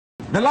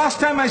The last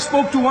time I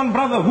spoke to one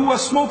brother who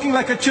was smoking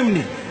like a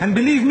chimney, and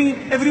believe me,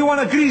 everyone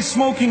agrees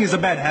smoking is a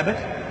bad habit.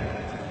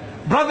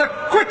 Brother,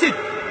 quit it.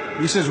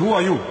 He says, who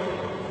are you?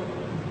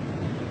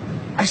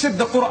 I said,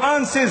 the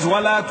Quran says,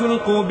 وَلَا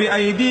تُلْقُوا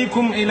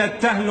بِأَيْدِيكُمْ إِلَى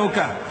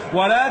التَّهْلُكَةِ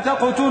وَلَا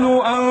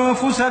تَقْتُلُوا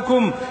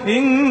أَنفُسَكُمْ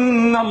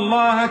إِنَّ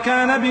اللَّهَ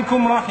كَانَ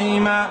بِكُمْ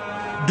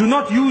رَحِيمًا. Do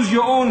not use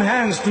your own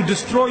hands to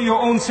destroy your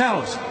own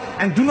selves.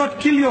 And do not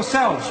kill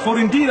yourselves, for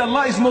indeed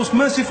Allah is most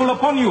merciful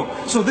upon you.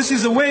 So this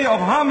is a way of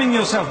harming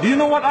yourself. Do you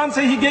know what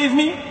answer he gave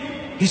me?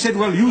 He said,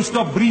 well, you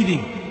stop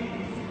breathing.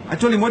 I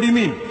told him, what do you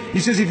mean? He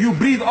says, if you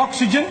breathe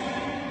oxygen,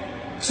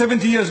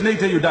 70 years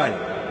later you die.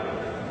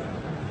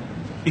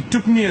 It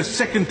took me a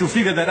second to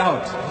figure that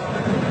out,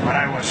 but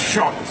I was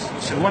shocked. I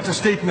said, what a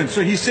statement.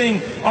 So he's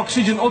saying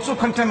oxygen also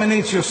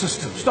contaminates your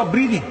system. Stop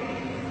breathing.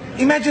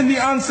 Imagine the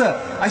answer.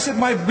 I said,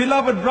 my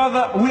beloved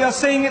brother, we are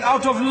saying it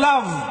out of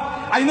love.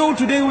 I know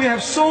today we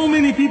have so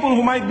many people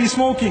who might be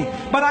smoking,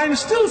 but I'm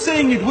still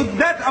saying it with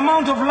that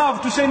amount of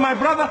love to say, my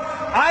brother,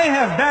 I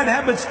have bad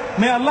habits.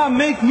 May Allah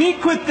make me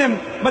quit them,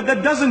 but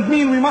that doesn't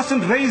mean we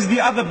mustn't raise the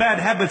other bad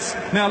habits.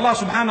 May Allah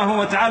subhanahu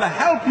wa ta'ala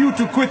help you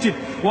to quit it.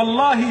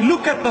 Wallahi,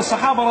 look at the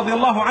Sahaba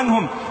radiallahu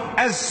anhum.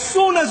 As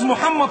soon as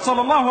Muhammad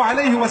sallallahu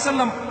alayhi wa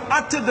sallam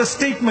uttered the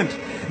statement,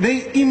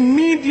 they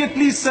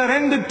immediately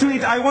surrendered to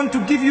it. I want to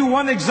give you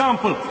one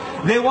example.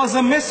 There was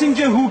a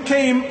messenger who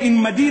came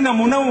in Medina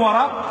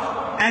Munawwara,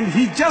 and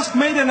he just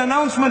made an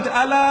announcement,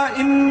 Ala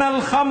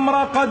innal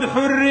khamra qad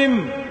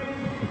hurrim.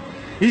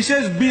 He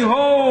says,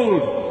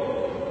 behold,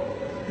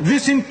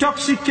 this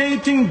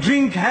intoxicating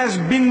drink has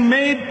been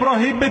made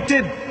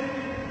prohibited.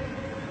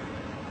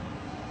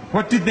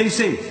 What did they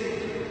say?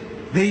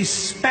 They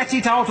spat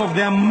it out of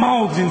their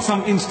mouths in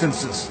some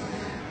instances.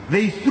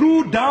 They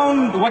threw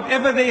down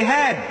whatever they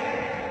had.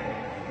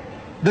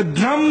 The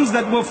drums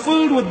that were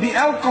filled with the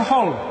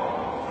alcohol.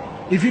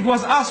 If it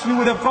was us, we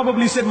would have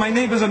probably said, my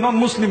neighbors are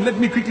non-Muslim, let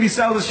me quickly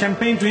sell the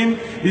champagne to him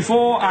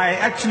before I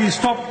actually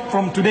stop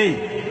from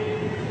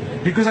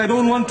today, because I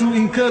don't want to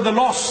incur the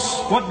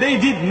loss. What they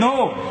did,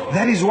 no.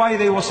 That is why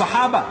they were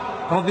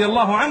Sahaba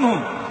radiallahu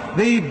anhum.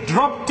 They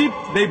dropped it,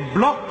 they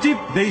blocked it,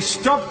 they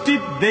stopped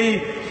it,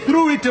 they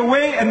threw it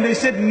away, and they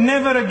said,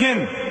 never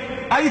again.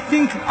 I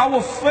think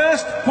our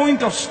first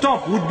point of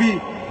stop would be,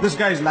 this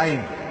guy is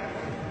lying.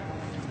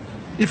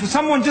 If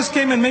someone just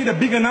came and made a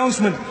big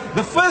announcement,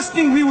 the first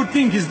thing we would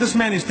think is, this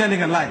man is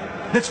telling a lie.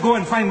 Let's go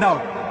and find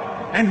out.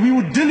 And we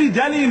would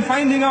dilly-dally in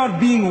finding out,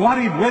 being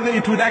worried whether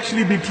it would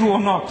actually be true or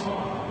not.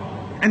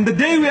 And the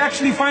day we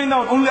actually find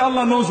out, only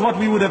Allah knows what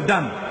we would have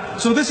done.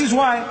 So this is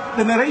why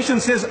the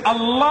narration says,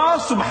 Allah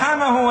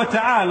subhanahu wa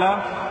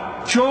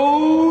ta'ala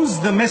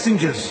chose the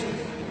messengers.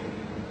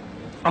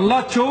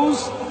 Allah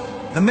chose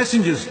the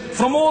messengers.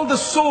 From all the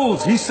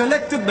souls, He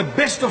selected the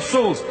best of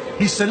souls.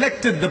 He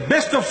selected the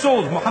best of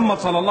souls, Muhammad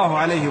sallallahu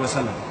alayhi wa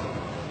sallam.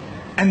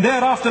 And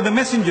thereafter the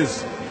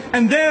messengers.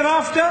 And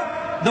thereafter,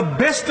 the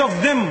best of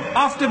them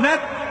after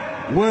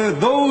that were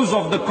those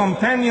of the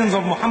companions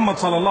of Muhammad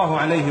sallallahu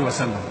alayhi wa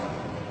sallam.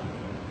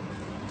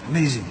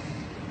 Amazing.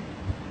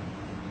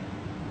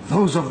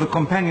 Those of the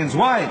companions.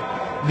 Why?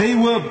 They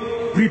were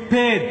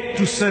prepared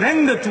to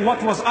surrender to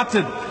what was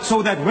uttered,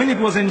 so that when it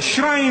was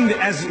enshrined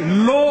as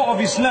law of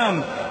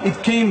Islam,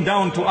 it came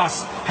down to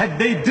us. Had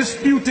they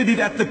disputed it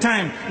at the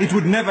time, it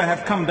would never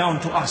have come down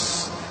to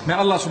us. May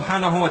Allah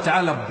subhanahu wa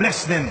ta'ala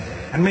bless them,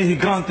 and may He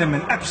grant them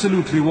an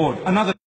absolute reward. Another